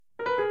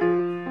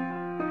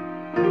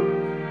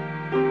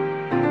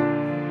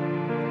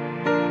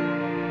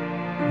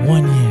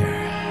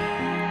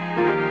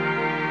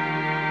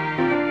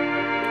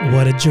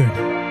a journey.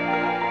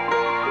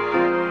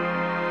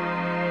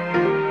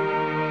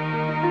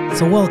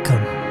 So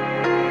welcome.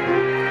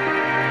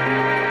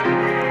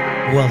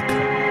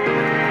 Welcome.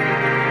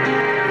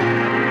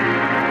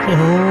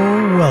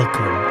 Oh,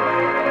 welcome.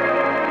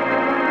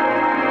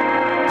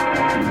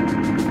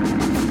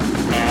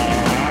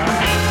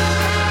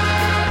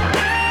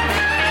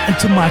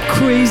 Into my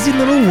crazy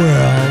little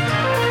world.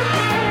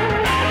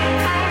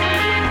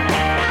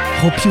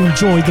 Hope you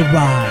enjoy the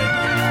ride.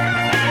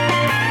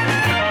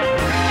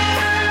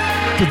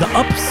 To the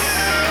ups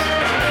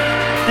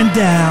and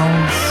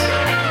downs.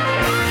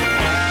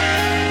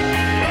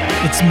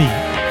 It's me,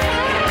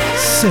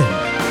 Sin.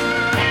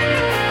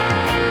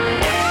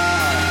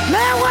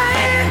 Man,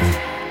 wait,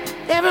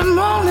 every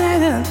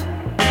morning,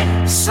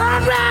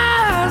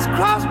 sunrise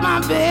across my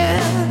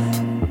bed.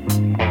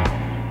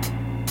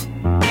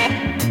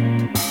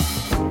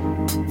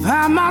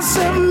 Find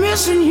myself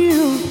missing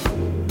you.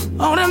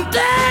 All them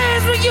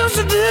things we used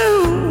to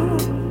do,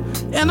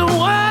 and the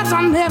words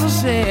I never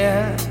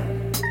said.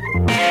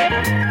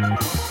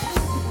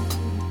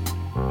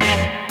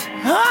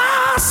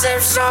 Oh,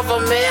 seems so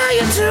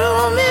familiar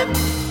to me.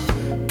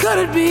 Could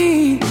it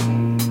be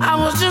I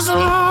was just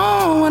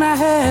alone when I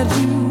had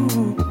you?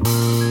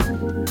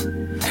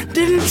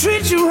 Didn't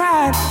treat you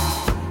right.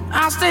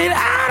 I stayed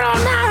out all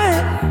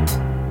night,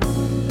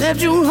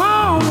 left you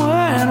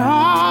homeward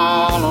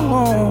all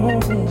alone.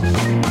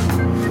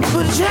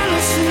 But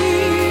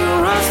jealousy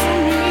runs from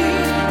me.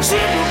 She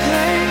will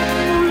play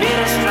me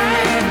to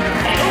stray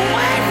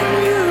away from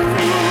you.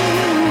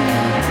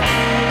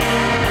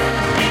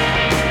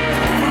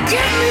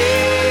 Forgive me,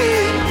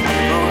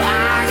 oh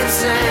I can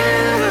sin.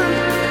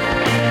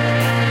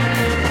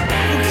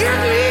 Forgive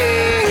me,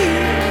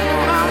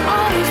 oh I've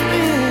always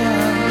been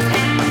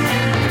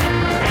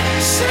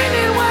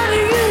singing word to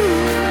you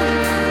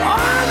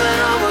over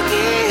and over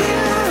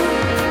again.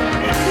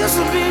 This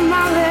will be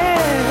my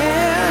last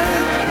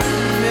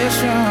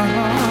confession.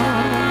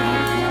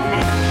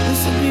 This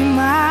will be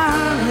my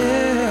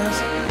last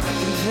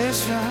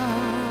confession.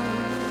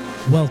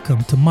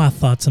 Welcome to My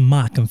Thoughts and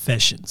My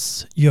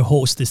Confessions. Your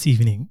host this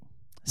evening,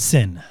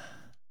 Sin.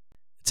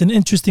 It's an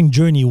interesting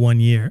journey 1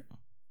 year.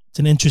 It's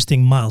an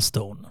interesting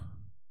milestone.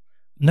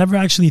 Never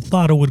actually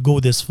thought it would go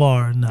this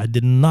far, and I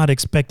did not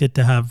expect it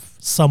to have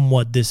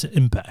somewhat this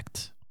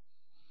impact.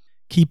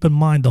 Keep in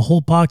mind, the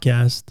whole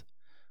podcast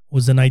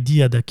was an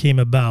idea that came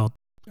about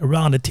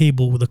around a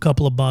table with a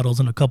couple of bottles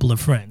and a couple of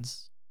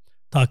friends,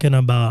 talking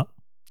about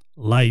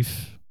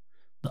life,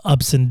 the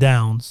ups and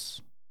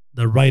downs,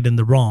 the right and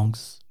the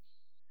wrongs.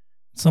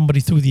 Somebody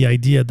threw the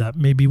idea that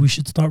maybe we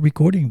should start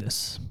recording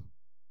this.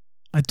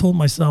 I told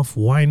myself,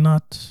 why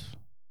not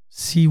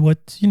see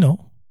what,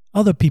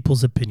 other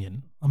people's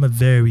opinion. I'm a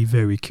very,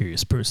 very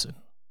curious person.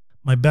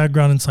 My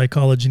background in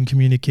psychology and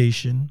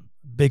communication,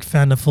 big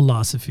fan of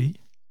philosophy.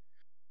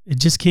 It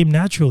just came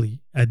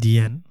naturally at the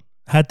end.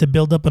 Had to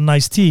build up a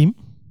nice team.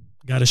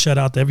 Got to shout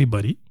out to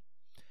everybody.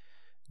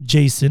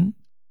 Jason,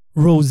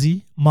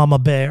 Rosie, Mama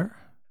Bear.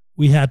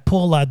 We had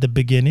Paula at the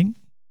beginning,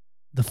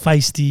 the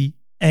feisty,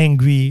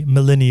 angry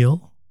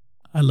millennial.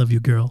 I love you,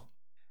 girl.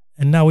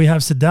 And now we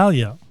have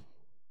Sedalia,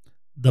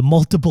 the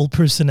multiple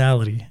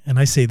personality. And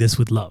I say this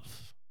with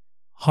love.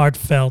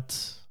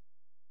 Heartfelt,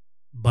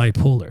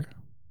 bipolar,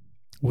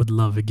 with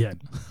love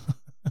again.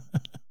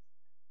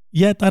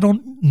 Yet I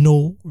don't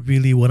know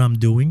really what I'm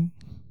doing.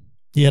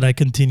 Yet I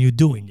continue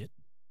doing it.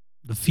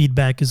 The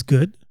feedback is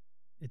good.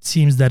 It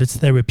seems that it's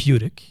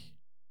therapeutic.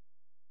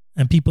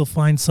 And people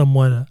find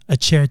someone a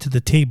chair to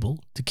the table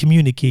to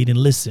communicate and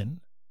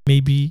listen.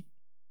 Maybe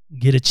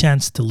get a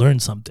chance to learn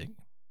something.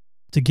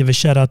 To give a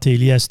shout out to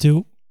Elias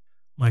too,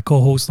 my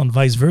co-host on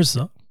Vice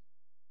Versa.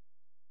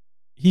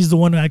 He's the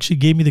one who actually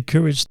gave me the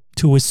courage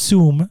to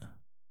assume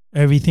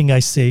everything I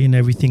say and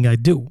everything I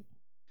do.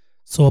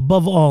 So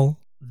above all,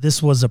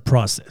 this was a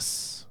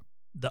process.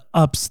 The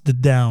ups, the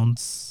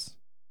downs.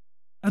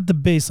 At the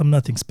base, I'm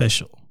nothing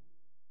special.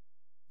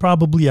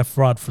 Probably a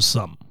fraud for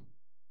some.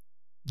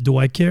 Do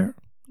I care?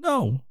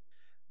 No.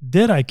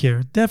 Did I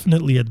care?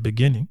 Definitely at the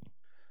beginning.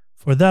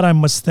 For that, I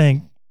must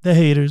thank the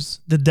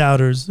haters, the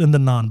doubters, and the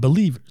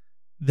non-believers.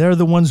 They're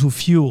the ones who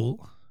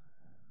fuel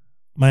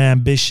my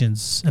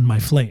ambitions and my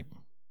flame.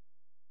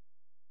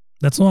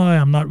 That's why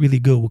I'm not really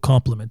good with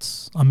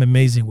compliments. I'm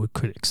amazing with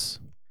critics.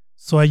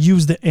 So I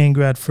used the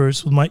anger at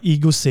first with my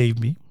ego saved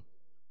me.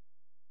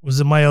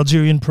 Was it my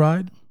Algerian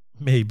pride?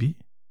 Maybe.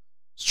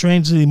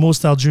 Strangely,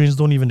 most Algerians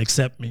don't even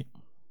accept me.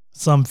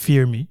 Some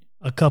fear me.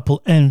 A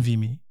couple envy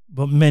me.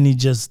 But many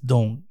just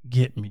don't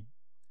get me.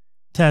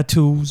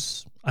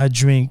 Tattoos. I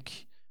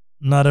drink.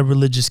 Not a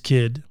religious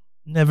kid.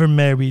 Never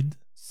married.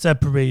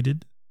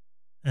 Separated.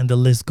 And the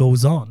list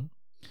goes on.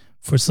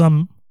 For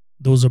some,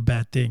 those are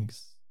bad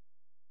things.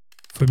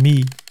 For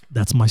me,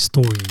 that's my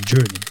story and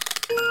journey.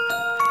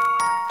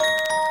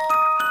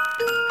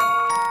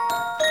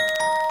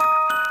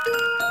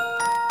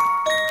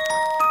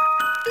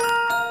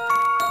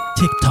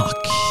 TikTok.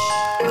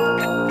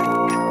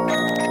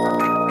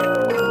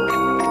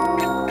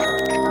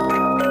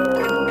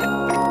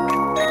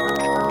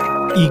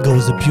 Ego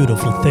is a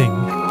beautiful thing.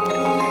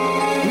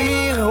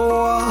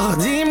 Miroir,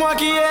 dis-moi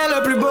qui est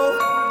le plus beau,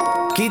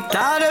 quitte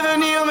à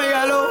devenir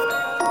mégalo.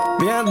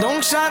 Viens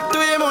donc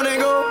chatouiller mon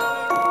ego.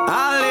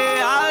 Allez,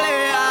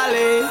 allez,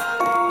 allez.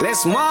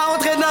 Laisse-moi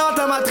entrer dans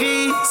ta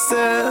matrice,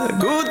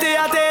 goûter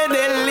à tes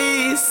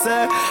délices.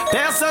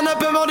 Personne ne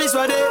peut m'en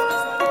dissuader.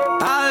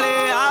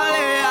 Allez,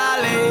 allez,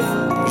 allez.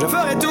 Je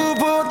ferai tout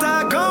pour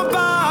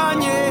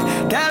t'accompagner.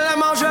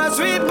 Tellement je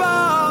suis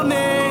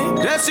borné,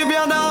 je suis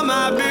bien dans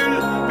ma bulle.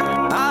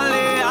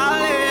 Allez,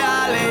 allez,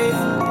 allez.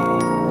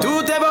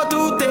 Tout est beau,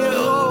 tout est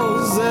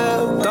rose,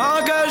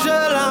 tant que je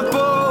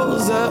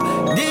l'impose.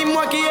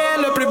 Dis-moi qui est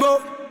le plus beau.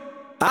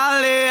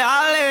 Allez,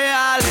 allez,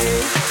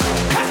 allez.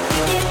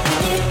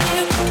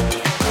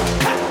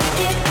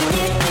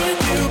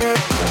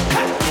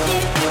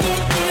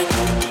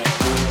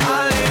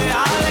 Allez,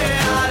 allez,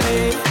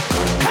 allez.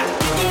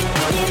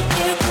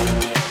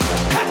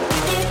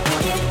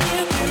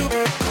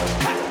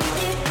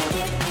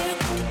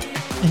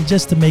 And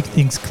just to make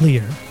things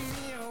clear,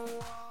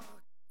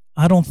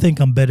 I don't think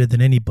I'm better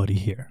than anybody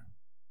here.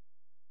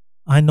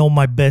 I know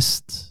my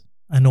best,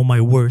 I know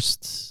my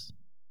worst,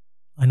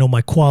 I know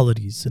my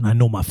qualities, and I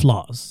know my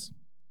flaws.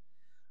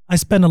 I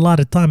spend a lot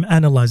of time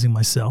analyzing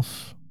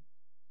myself.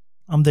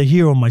 I'm the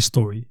hero of my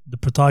story, the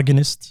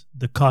protagonist,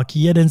 the cocky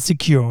yet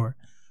insecure,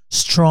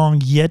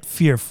 strong yet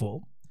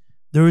fearful.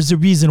 There is a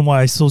reason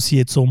why I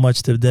associate so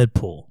much to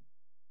Deadpool.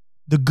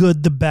 The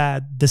good, the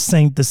bad, the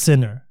saint, the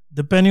sinner,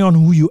 depending on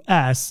who you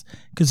ask,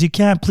 because you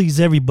can't please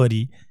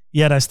everybody,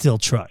 yet I still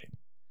try.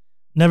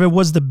 Never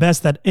was the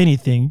best at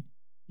anything,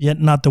 yet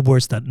not the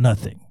worst at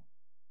nothing.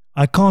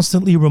 I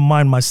constantly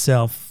remind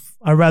myself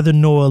I'd rather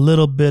know a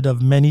little bit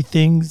of many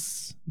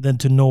things than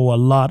to know a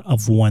lot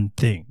of one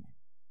thing.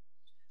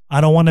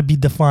 I don't want to be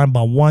defined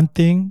by one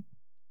thing.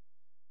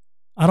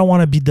 I don't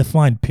want to be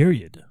defined,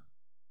 period.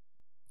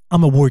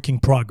 I'm a work in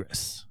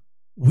progress.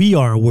 We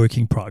are a work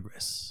in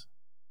progress.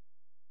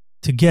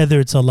 Together,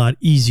 it's a lot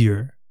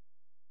easier.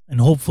 And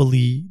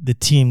hopefully, the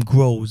team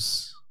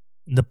grows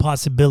and the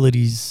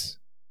possibilities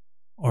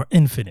are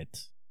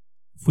infinite.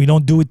 If we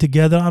don't do it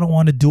together, I don't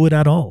want to do it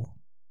at all.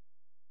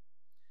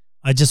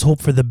 I just hope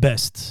for the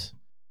best.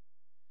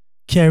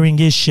 Caring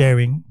is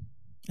sharing,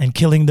 and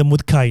killing them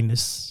with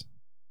kindness,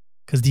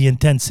 because the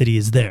intensity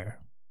is there.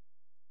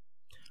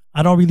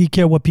 I don't really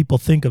care what people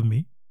think of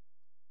me,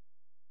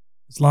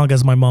 as long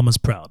as my mama's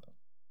proud.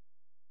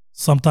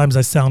 Sometimes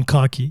I sound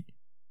cocky,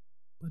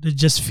 but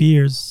it's just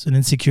fears and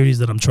insecurities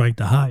that I'm trying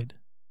to hide.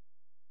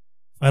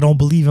 If I don't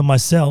believe in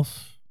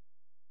myself,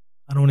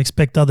 I don't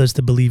expect others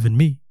to believe in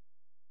me.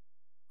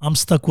 I'm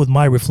stuck with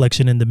my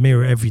reflection in the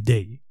mirror every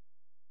day.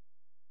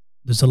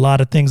 There's a lot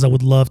of things I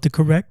would love to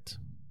correct.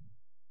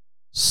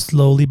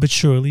 Slowly but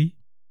surely,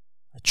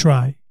 I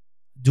try,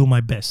 do my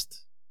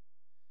best.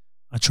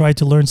 I try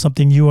to learn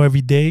something new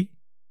every day.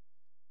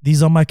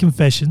 These are my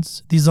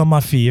confessions. These are my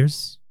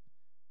fears.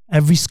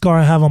 Every scar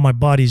I have on my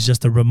body is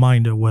just a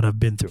reminder of what I've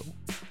been through.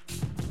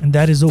 And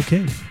that is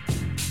okay.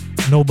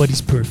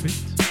 Nobody's perfect.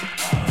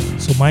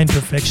 So my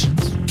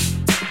imperfections,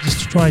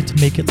 just try to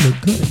make it look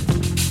good.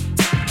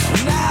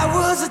 When I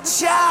was a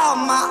child,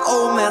 my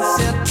old man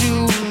said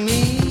to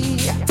me,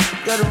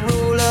 gotta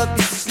roll up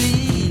your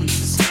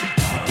sleeves,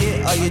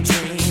 get all your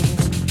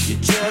dreams,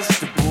 you're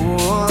just a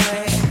boy.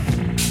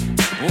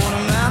 Won't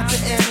amount to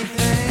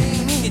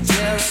anything, you're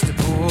just a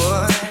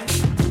boy.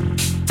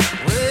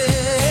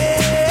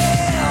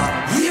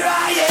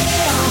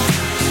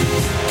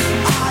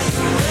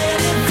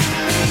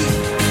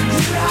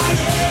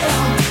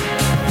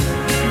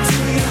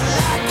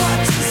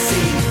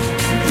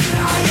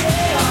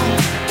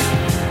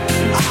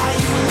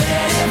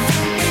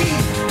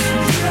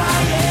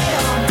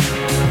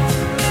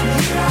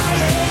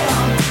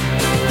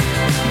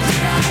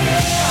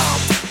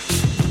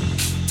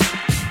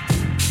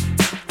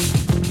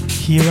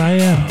 Here I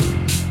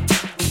am.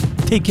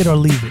 Take it or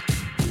leave it.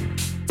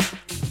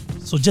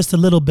 So just a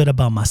little bit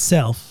about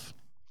myself.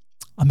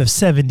 I'm a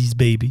 70s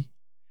baby.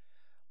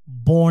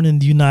 Born in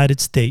the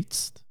United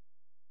States.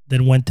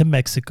 Then went to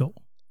Mexico.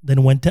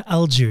 Then went to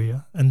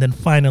Algeria. And then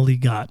finally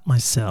got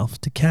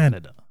myself to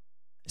Canada.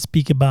 I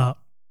speak about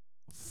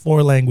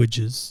 4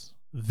 languages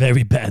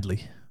very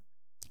badly.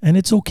 And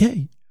it's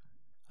okay.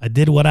 I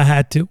did what I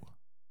had to.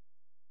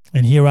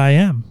 And here I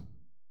am.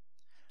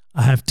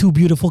 I have 2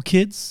 beautiful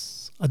kids.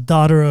 A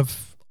daughter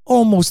of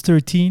almost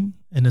 13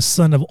 and a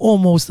son of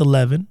almost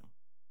 11.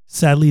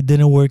 Sadly, it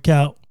didn't work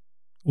out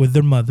with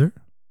their mother.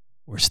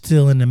 We're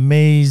still in an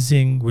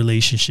amazing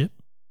relationship.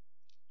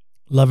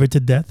 Love her to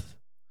death,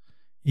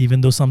 even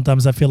though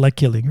sometimes I feel like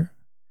killing her.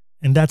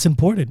 And that's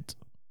important.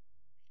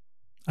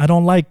 I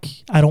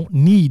don't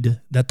need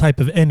that type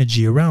of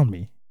energy around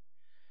me.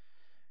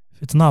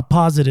 If it's not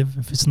positive,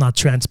 if it's not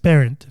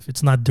transparent, if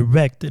it's not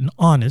direct and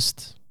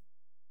honest,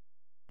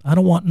 I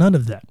don't want none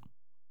of that.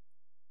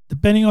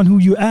 Depending on who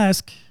you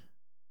ask,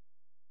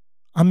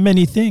 I'm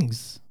many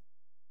things.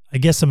 I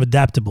guess I'm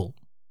adaptable.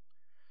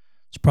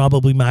 It's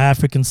probably my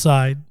African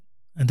side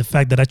and the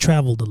fact that I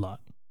traveled a lot.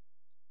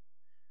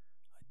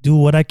 I do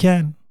what I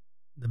can.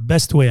 the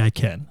best way I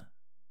can.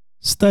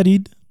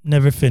 Studied,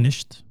 never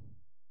finished.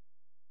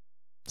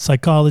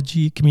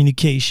 Psychology,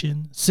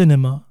 communication,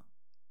 cinema,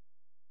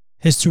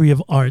 history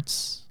of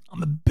arts.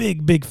 I'm a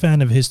big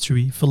fan of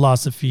history,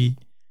 philosophy,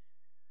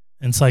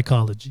 and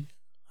psychology.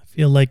 I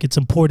feel like it's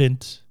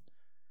important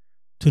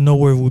to know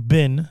where we've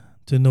been,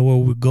 to know where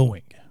we're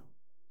going.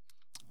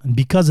 And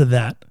because of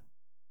that,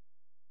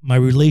 my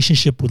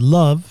relationship with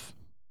love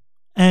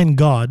and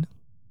God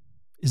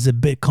is a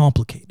bit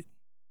complicated.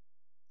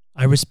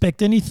 I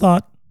respect any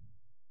thought,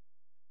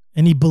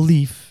 any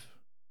belief,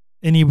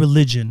 any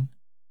religion,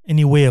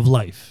 any way of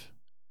life.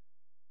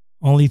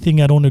 Only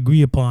thing I don't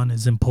agree upon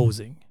is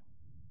imposing.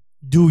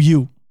 Do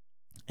you,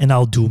 and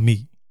I'll do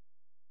me.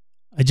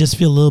 I just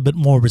feel a little bit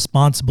more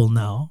responsible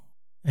now,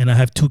 and I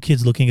have 2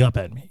 kids looking up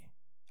at me.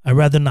 I'd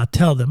rather not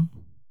tell them.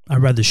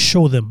 I'd rather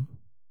show them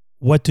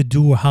what to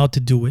do or how to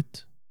do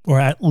it, or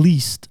at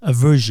least a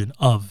version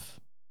of.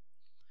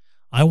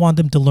 I want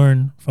them to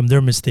learn from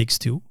their mistakes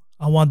too.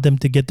 I want them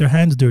to get their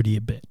hands dirty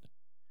a bit.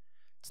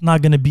 It's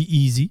not going to be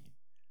easy.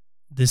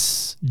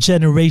 This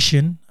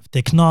generation of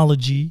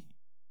technology,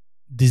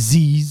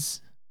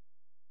 disease,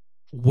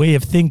 way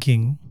of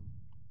thinking,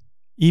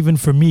 even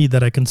for me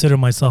that I consider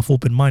myself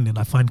open-minded,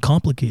 I find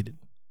complicated.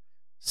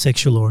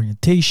 Sexual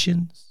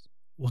orientations,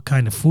 what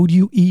kind of food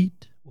you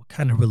eat, what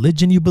kind of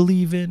religion you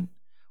believe in,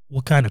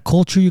 what kind of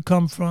culture you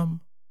come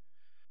from.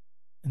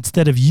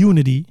 Instead of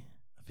unity,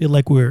 I feel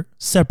like we're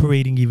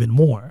separating even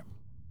more.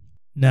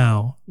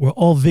 Now, we're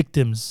all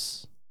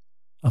victims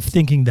of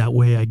thinking that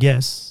way, I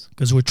guess,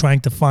 because we're trying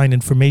to find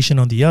information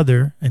on the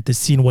other and to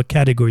see in what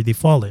category they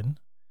fall in.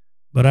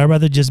 But I'd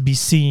rather just be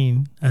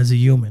seen as a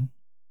human,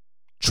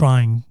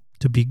 trying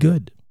to be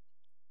good.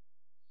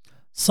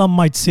 Some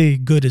might say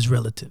good is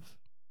relative.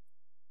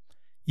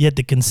 Yet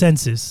the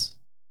consensus,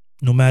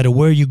 no matter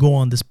where you go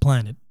on this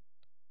planet,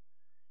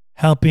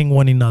 helping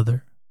one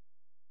another,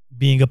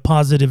 being a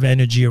positive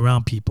energy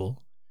around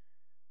people,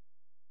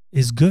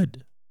 is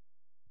good.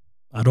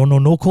 I don't know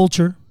no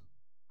culture,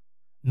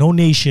 no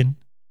nation,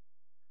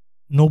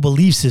 no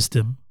belief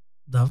system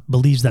that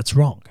believes that's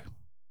wrong.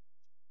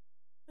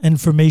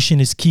 Information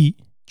is key,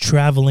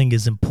 traveling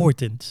is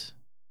important,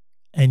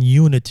 and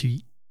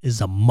unity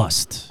is a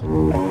must.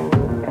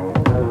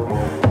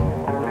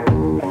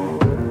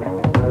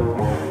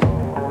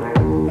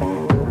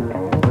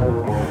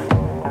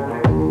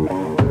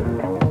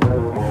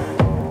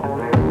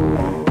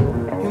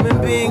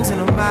 Human beings in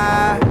a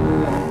mob.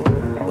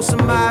 What's a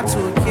mob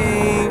to a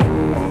king?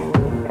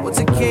 What's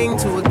a king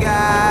to a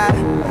god?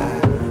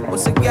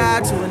 What's a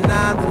god to a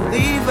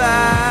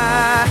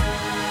non-believer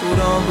who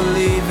don't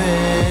believe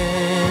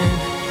in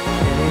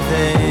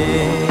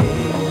anything?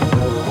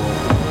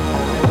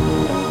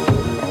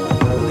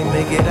 Will he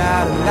make it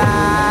out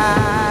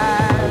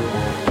alive?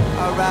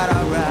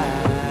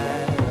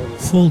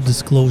 Alright. Full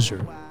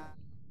disclosure,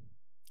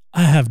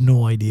 I have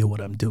no idea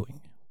what I'm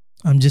doing.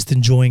 I'm just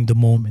enjoying the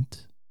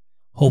moment.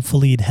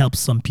 Hopefully it helps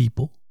some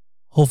people.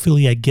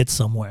 Hopefully I get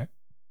somewhere.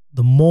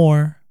 The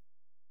more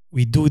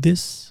we do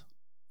this,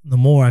 the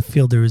more I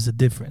feel there is a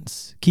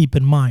difference. Keep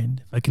in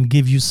mind, if I can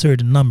give you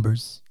certain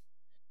numbers,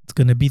 it's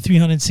going to be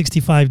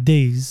 365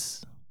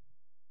 days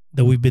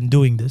that we've been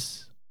doing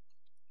this.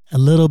 A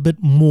little bit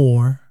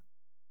more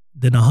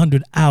than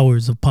 100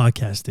 hours of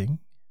podcasting.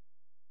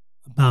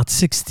 About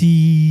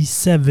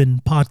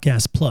 67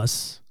 podcasts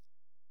plus.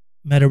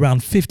 Met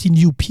around 50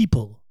 new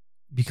people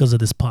because of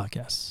this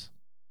podcast.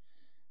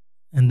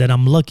 And that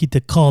I'm lucky to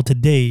call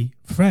today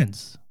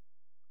friends.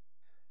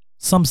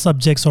 Some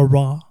subjects are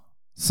raw.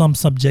 Some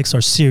subjects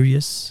are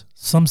serious.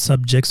 Some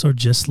subjects are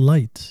just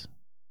light.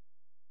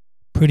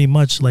 Pretty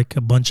much like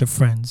a bunch of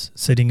friends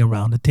sitting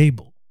around a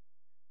table.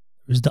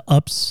 There's the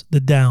ups, the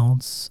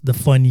downs, the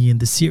funny, and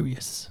the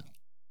serious.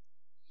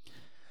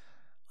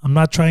 I'm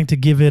not trying to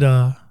give it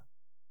a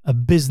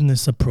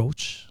business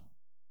approach.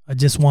 I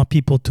just want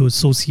people to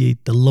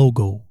associate the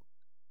logo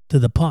to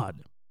the pod.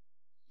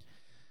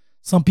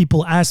 Some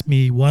people ask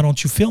me, why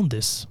don't you film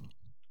this?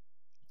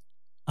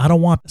 I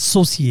don't want to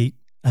associate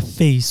a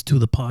face to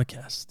the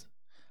podcast.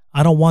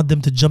 I don't want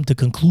them to jump to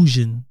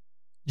conclusion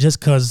just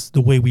because the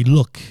way we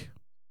look,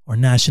 our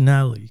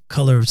nationality,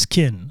 color of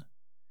skin,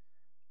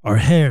 our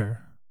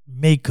hair,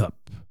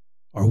 makeup,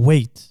 our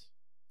weight.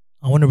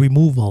 I want to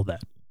remove all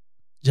that.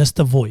 Just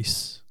a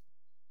voice.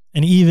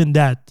 And even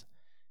that,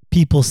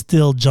 people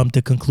still jump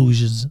to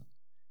conclusions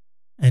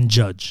and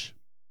judge.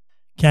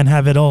 Can't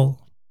have it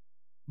all,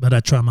 but I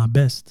try my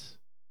best.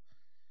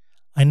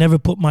 I never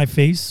put my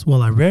face,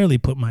 I rarely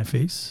put my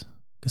face,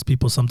 because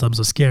people sometimes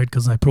are scared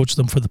because I approach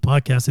them for the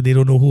podcast and they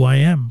don't know who I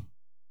am.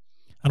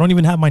 I don't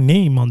even have my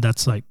name on that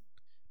site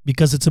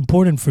because it's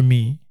important for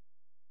me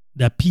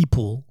that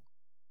people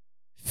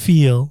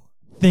feel,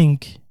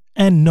 think,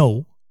 and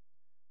know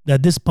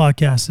that this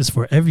podcast is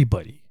for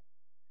everybody.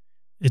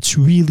 It's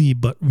really,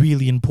 but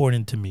really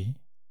important to me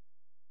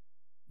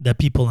that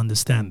people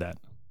understand that.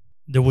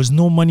 There was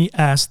no money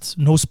asked,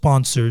 no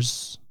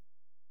sponsors,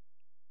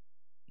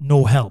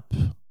 no help.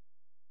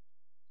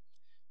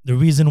 The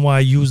reason why I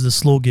use the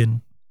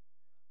slogan,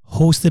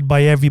 hosted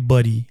by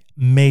everybody,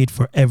 made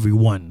for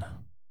everyone.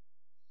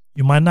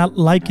 You might not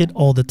like it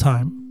all the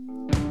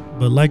time,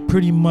 but like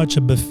pretty much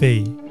a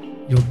buffet,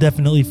 you'll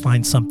definitely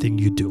find something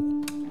you do.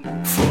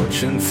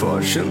 Fortune,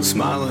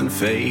 smile and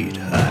fade.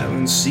 I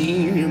haven't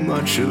seen you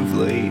much of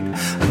late.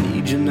 I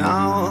need you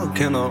now, I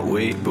cannot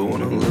wait. But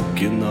when I look,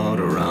 you're not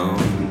around.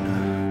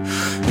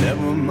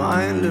 Never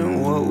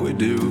minding what we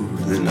do,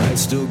 the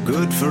night's still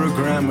good for a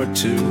gram or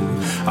two.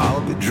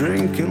 I'll be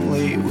drinking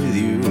late with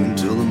you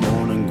until the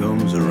morning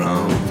comes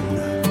around.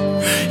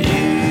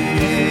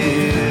 Yeah,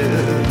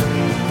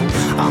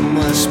 I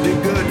must be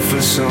good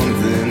for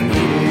something.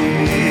 Yeah.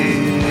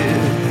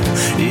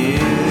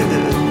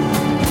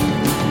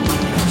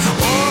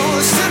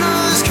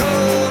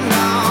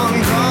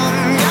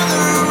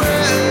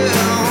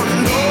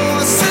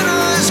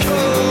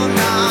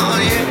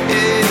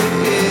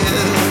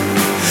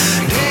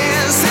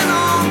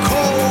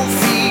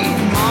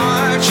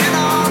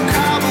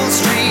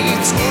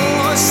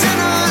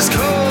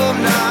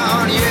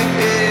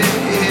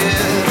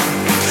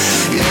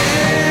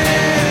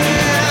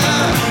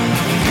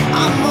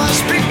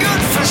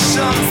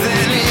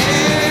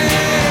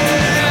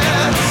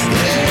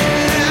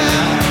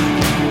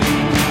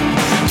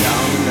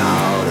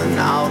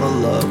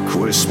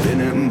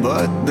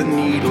 The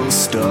needle's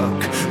stuck.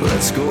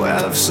 Let's go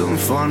have some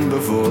fun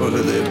before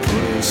they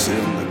put us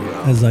in the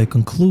ground. As I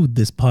conclude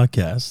this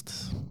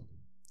podcast,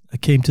 I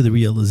came to the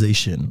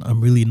realization I'm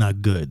really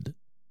not good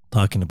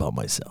talking about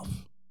myself.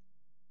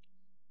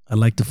 I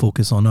like to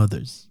focus on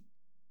others,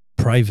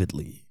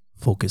 privately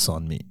focus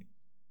on me.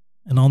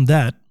 And on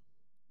that,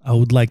 I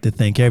would like to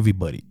thank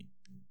everybody,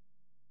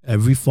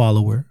 every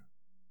follower,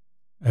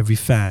 every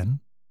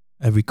fan,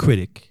 every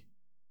critic,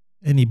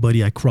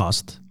 anybody I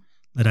crossed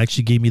that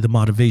actually gave me the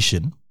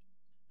motivation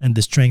and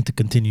the strength to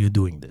continue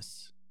doing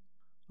this.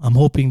 I'm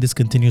hoping this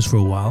continues for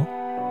a while.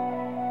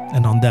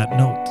 And on that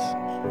note,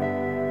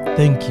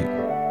 thank you.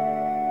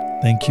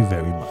 Thank you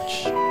very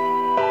much.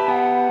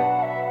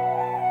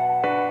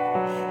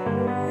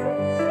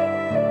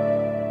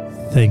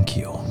 Thank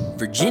you.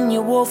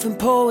 Virginia Woolf and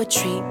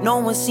poetry, no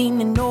one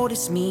seemed to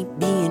notice me.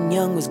 Being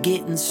young was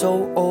getting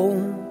so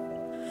old.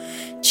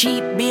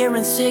 Cheap beer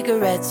and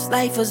cigarettes,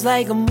 life was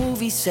like a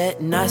movie set,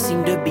 and I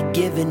seemed to be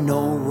given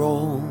no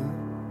role.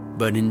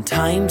 But in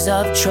times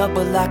of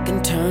trouble I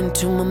can turn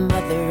to my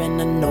mother,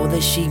 and I know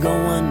that she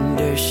gon'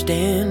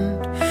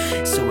 understand.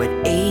 So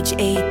at age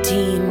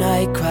 18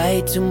 I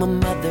cried to my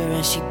mother,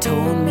 and she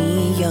told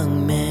me,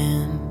 young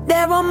man,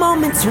 there are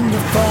moments when you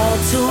fall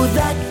to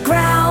the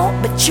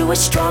ground, but you are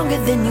stronger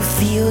than you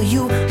feel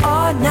you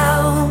are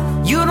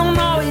now. You don't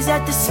always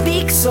have to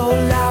speak so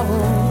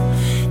loud.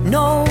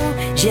 No,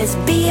 just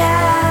be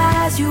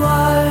as you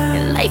are.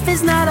 And life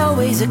is not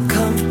always a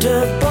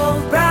comfortable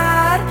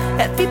ride.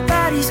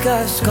 Everybody's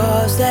got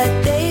scars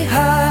that they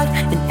hide,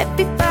 and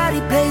everybody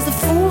plays the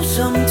fool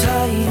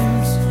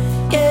sometimes.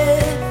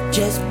 Yeah,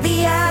 just